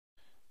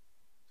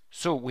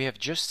So we have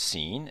just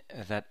seen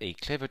that a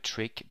clever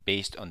trick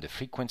based on the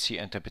frequency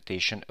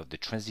interpretation of the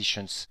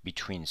transitions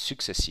between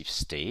successive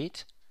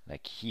states,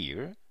 like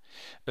here,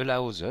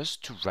 allows us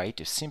to write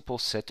a simple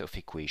set of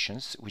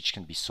equations which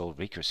can be solved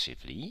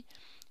recursively,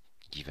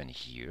 given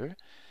here,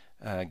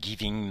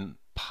 giving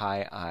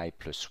pi I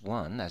plus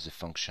 1 as a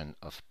function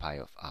of pi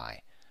of I.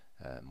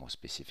 More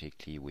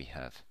specifically, we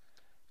have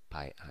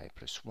pi I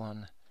plus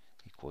 1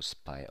 equals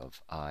pi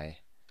of I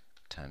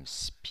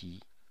times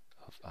p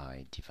of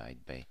I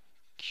divided by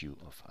q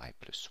of I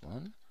plus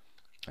 1.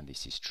 And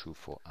this is true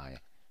for I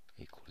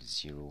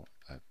equals 0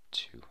 up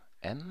to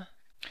m.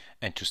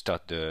 And to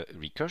start the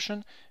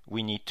recursion,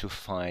 we need to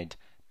find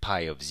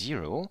pi of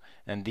 0,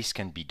 and this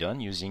can be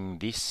done using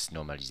these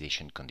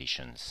normalization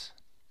conditions,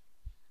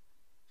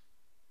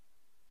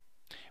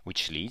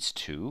 which leads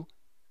to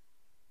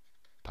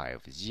pi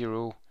of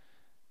 0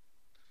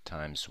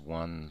 times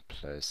 1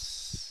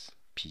 plus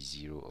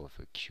p0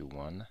 over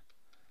q1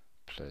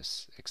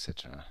 plus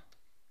etc.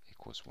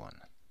 equals 1.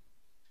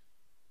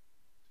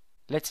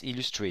 Let's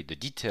illustrate the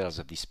details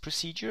of this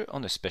procedure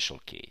on a special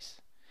case.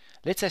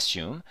 Let's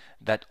assume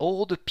that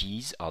all the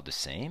p's are the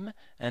same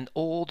and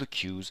all the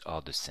q's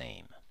are the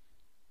same.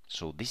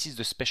 So this is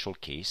the special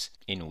case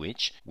in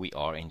which we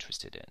are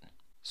interested in.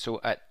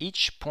 So at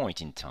each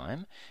point in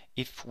time,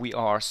 if we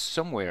are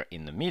somewhere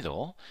in the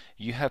middle,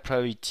 you have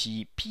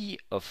probability p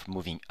of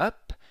moving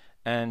up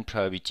and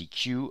probability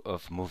q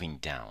of moving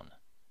down.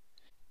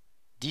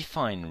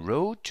 Define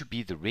rho to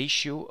be the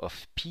ratio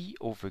of p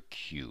over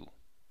q.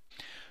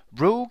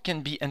 Rho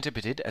can be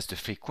interpreted as the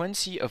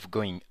frequency of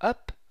going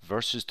up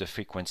versus the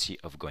frequency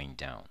of going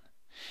down.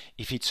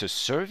 If it's a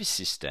service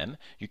system,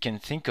 you can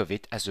think of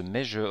it as a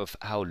measure of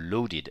how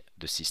loaded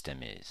the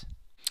system is.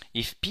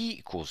 If P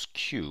equals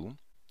Q,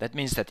 that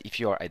means that if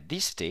you are at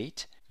this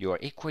state, you are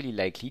equally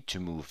likely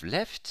to move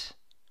left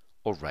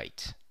or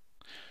right.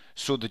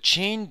 So the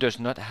chain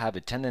does not have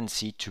a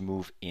tendency to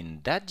move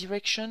in that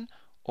direction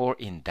or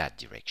in that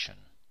direction.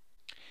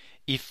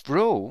 If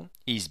rho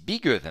is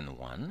bigger than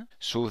 1,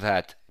 so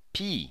that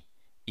P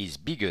is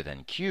bigger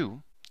than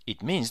Q,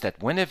 it means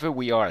that whenever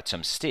we are at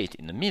some state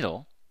in the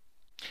middle,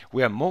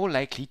 we are more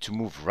likely to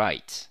move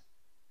right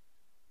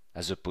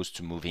as opposed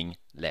to moving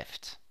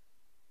left,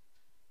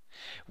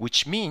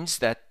 which means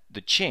that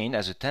the chain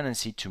has a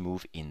tendency to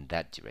move in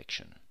that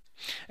direction.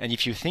 And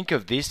if you think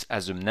of this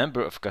as a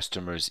number of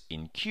customers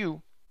in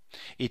Q,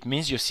 it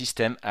means your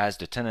system has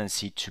the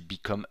tendency to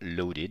become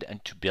loaded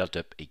and to build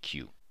up a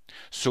queue.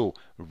 So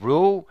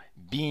rho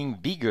being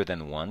bigger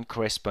than 1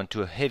 corresponds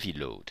to a heavy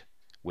load,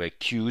 where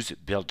queues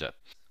build up.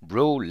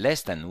 Rho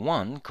less than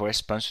 1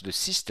 corresponds to the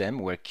system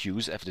where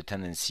queues have the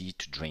tendency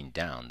to drain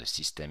down. The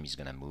system is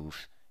going to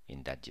move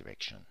in that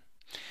direction.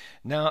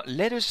 Now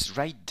let us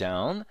write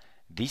down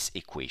these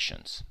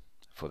equations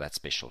for that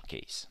special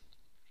case.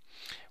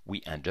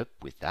 We end up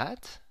with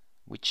that,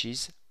 which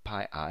is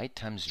pi I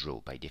times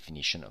rho by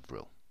definition of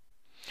rho.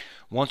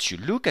 Once you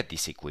look at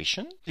this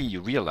equation, you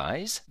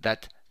realize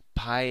that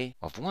pi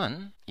of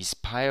 1 is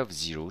pi of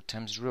 0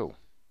 times rho.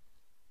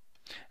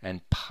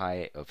 And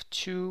pi of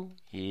 2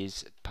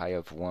 is pi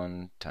of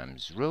 1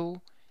 times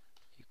rho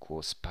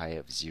equals pi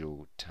of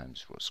 0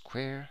 times rho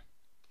square,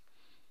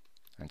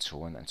 and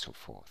so on and so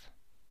forth.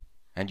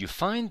 And you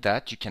find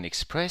that you can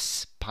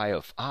express pi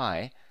of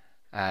I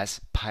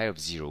as pi of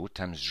 0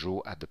 times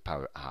rho at the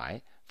power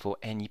I for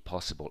any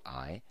possible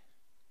I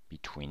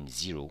between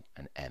 0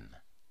 and m.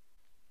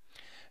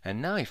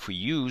 And now if we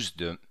use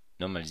the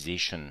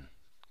normalization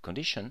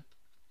condition,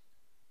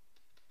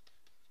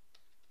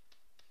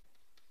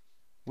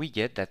 we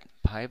get that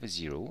pi of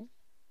 0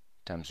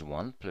 times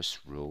 1 plus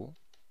rho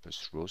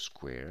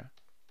square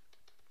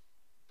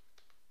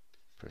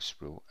plus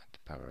rho at the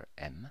power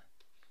m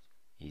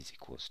is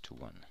equals to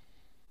 1.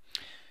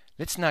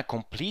 Let's now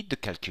complete the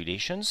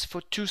calculations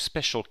for two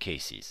special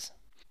cases.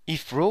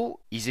 If rho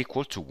is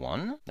equal to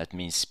 1, that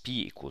means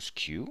P equals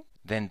Q,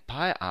 then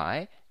pi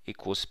I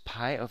equals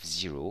pi of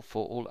 0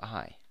 for all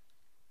I.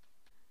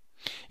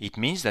 It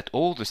means that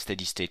all the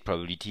steady state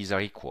probabilities are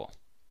equal.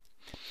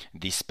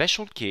 This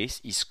special case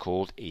is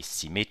called a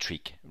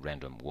symmetric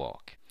random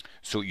walk.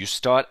 So you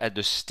start at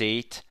the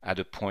state at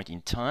a point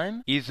in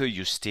time, either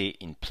you stay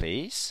in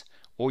place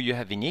or you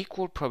have an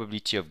equal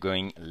probability of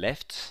going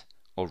left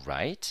or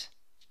right.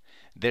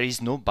 There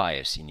is no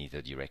bias in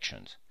either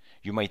direction.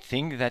 You might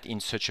think that in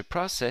such a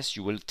process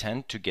you will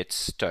tend to get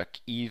stuck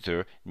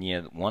either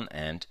near one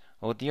end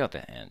or the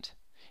other end.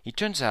 It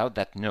turns out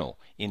that no,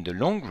 in the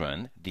long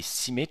run, this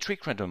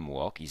symmetric random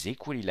walk is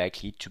equally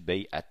likely to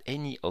be at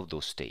any of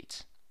those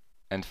states.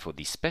 And for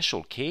this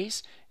special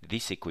case,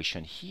 this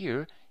equation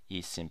here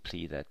is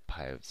simply that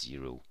pi of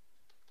 0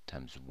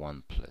 times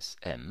 1 plus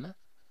m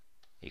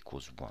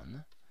equals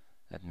 1.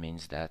 That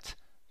means that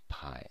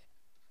pi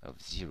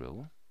of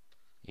 0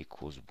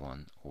 equals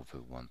 1 over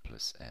 1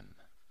 plus m,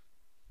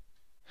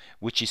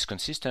 which is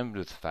consistent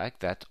with the fact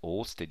that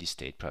all steady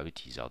state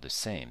probabilities are the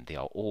same. They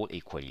are all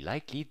equally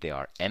likely. They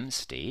are m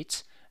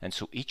states, and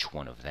so each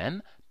one of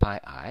them,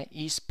 pi I,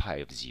 is pi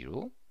of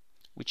 0,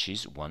 which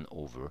is 1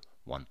 over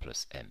 1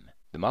 plus m.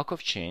 The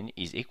Markov chain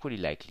is equally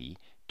likely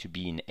to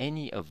be in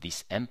any of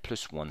these m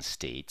plus 1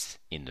 states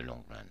in the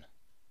long run.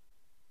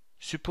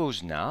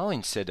 Suppose now,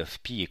 instead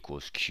of p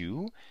equals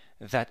q,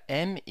 that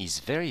m is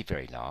very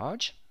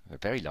large, a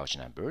very large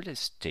number.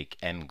 Let's take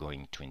m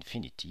going to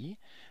infinity,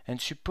 and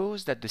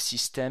suppose that the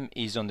system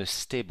is on the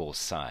stable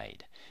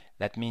side.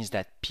 That means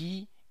that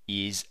p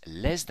is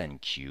less than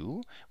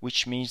q,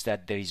 which means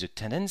that there is a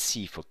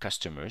tendency for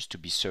customers to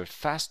be served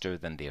faster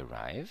than they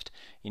arrived.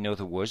 In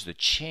other words, the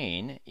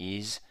chain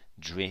is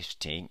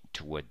drifting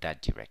toward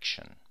that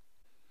direction.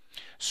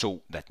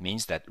 So that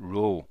means that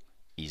rho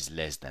is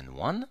less than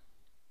 1.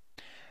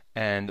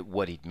 And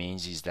what it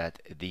means is that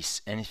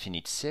this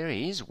infinite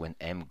series, when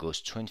m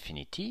goes to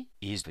infinity,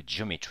 is the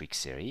geometric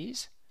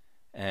series.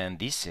 And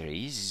this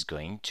series is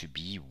going to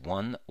be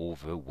 1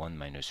 over 1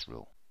 minus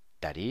rho.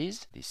 That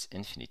is, this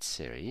infinite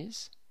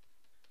series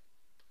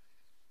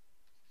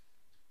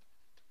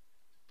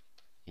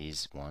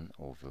is 1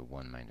 over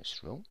 1 minus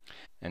rho.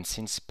 And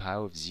since pi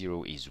of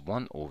 0 is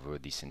 1 over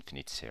this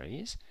infinite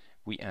series,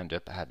 we end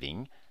up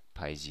having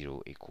pi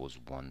 0 equals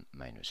 1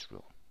 minus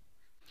rho.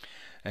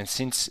 And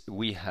since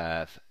we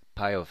have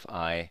pi of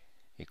I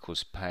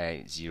equals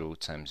pi 0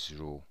 times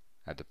rho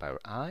at the power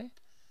I,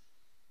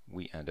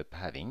 we end up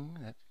having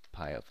that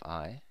pi of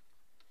I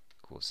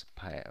equals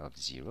pi of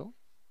 0,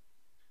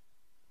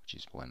 which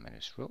is 1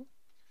 minus rho,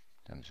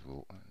 times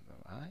rho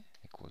over I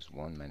equals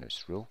 1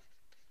 minus rho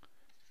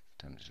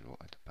times rho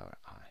at the power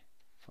I,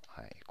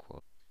 for I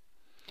equals.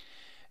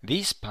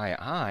 This pi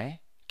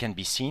I can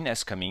be seen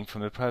as coming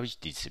from a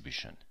probability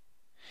distribution.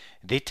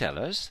 They tell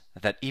us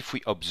that if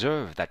we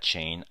observe that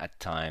chain at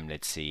time,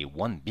 let's say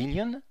 1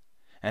 billion,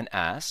 and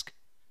ask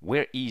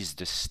where is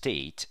the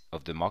state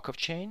of the Markov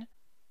chain,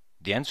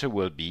 the answer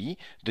will be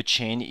the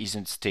chain is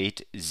in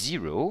state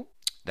 0,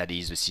 that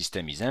is, the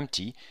system is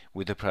empty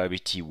with the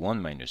probability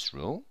 1 minus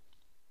rho,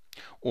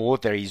 or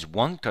there is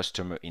one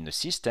customer in the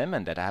system,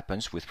 and that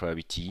happens with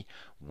probability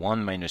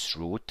 1 minus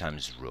rho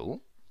times rho,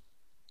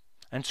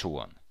 and so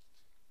on.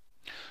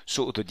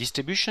 So the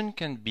distribution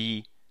can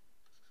be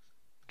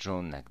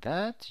drawn like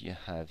that. You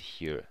have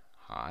here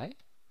I,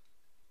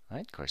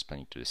 right,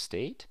 corresponding to the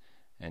state,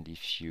 and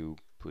if you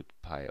put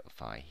pi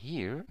of I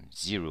here,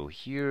 0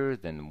 here,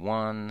 then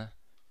 1,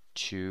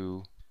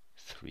 2,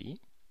 3,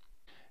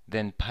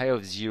 then pi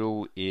of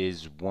 0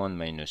 is 1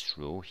 minus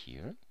rho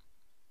here,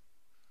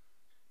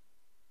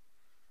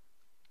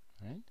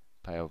 right?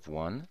 Pi of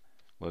 1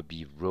 will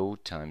be rho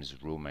times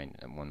rho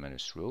 1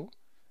 minus rho,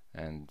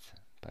 and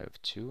pi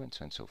of 2, and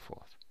so on and so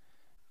forth.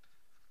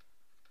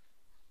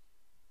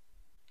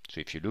 So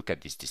if you look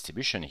at this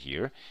distribution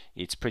here,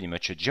 it's pretty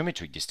much a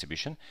geometric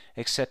distribution,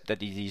 except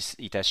that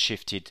it has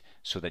shifted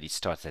so that it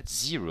starts at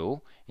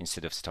 0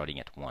 instead of starting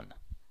at 1.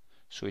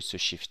 So it's a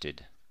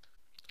shifted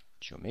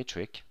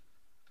geometric.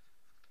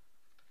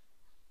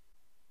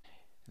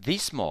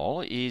 This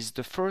model is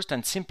the first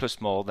and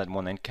simplest model that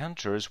one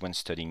encounters when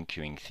studying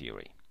queuing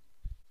theory.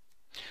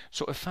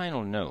 So a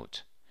final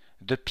note,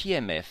 the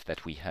PMF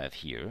that we have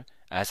here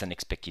has an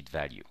expected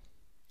value.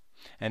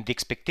 And the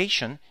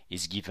expectation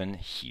is given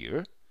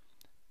here.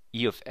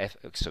 E of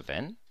fx of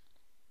n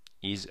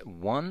is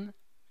 1,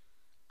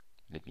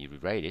 let me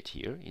rewrite it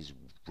here, is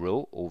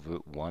rho over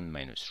 1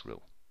 minus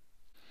rho.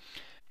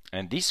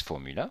 And this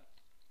formula,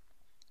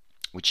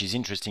 which is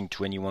interesting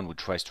to anyone who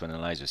tries to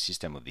analyze a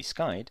system of this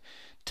kind,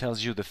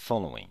 tells you the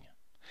following,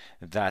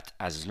 that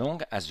as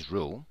long as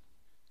rho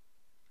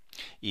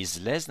is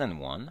less than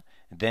 1,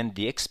 then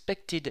the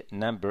expected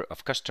number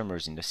of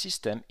customers in the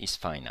system is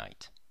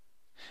finite.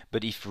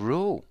 But if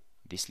rho,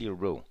 this little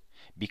rho,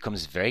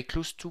 becomes very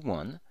close to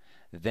 1,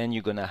 then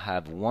you're going to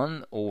have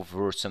 1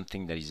 over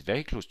something that is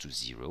very close to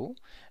 0,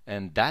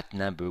 and that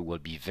number will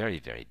be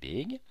very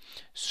big.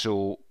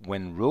 So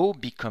when rho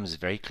becomes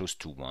very close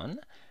to 1,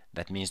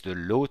 that means the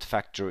load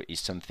factor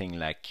is something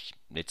like,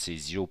 let's say,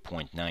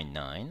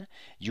 0.99,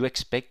 you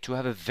expect to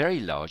have a very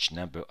large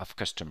number of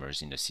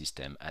customers in the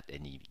system at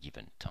any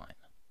given time.